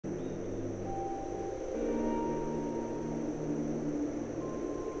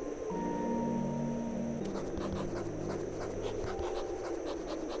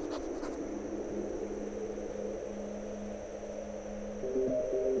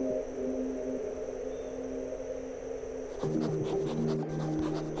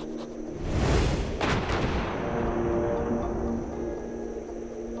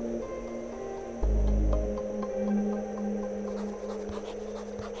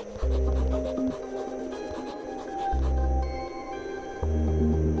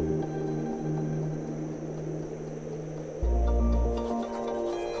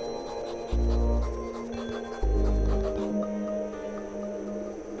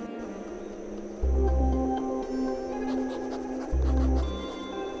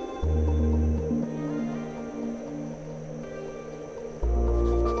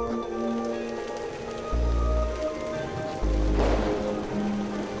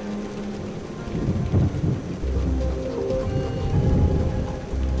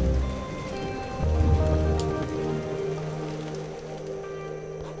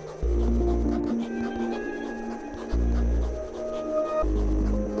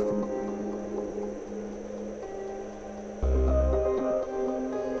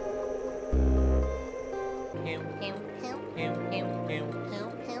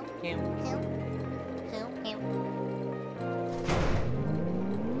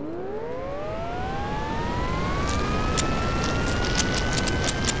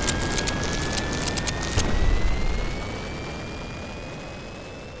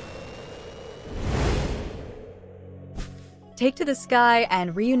Take to the sky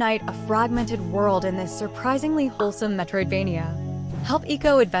and reunite a fragmented world in this surprisingly wholesome metroidvania. Help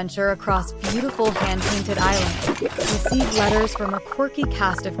Eco adventure across beautiful hand-painted islands, receive letters from a quirky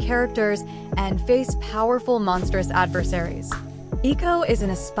cast of characters, and face powerful monstrous adversaries. Eco is an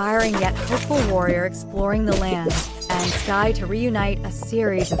aspiring yet hopeful warrior exploring the land and sky to reunite a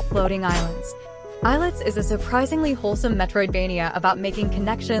series of floating islands. Islets is a surprisingly wholesome metroidvania about making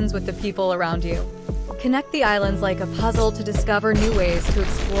connections with the people around you. Connect the islands like a puzzle to discover new ways to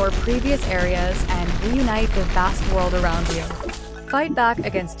explore previous areas and reunite the vast world around you. Fight back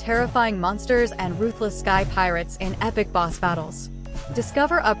against terrifying monsters and ruthless sky pirates in epic boss battles.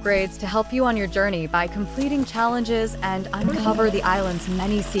 Discover upgrades to help you on your journey by completing challenges and uncover the island's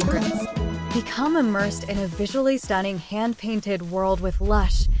many secrets. Become immersed in a visually stunning hand-painted world with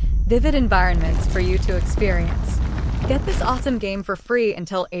lush, vivid environments for you to experience. Get this awesome game for free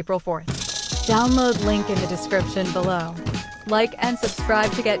until April 4th. Download link in the description below. Like and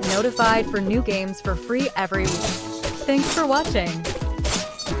subscribe to get notified for new games for free every week. Thanks for watching.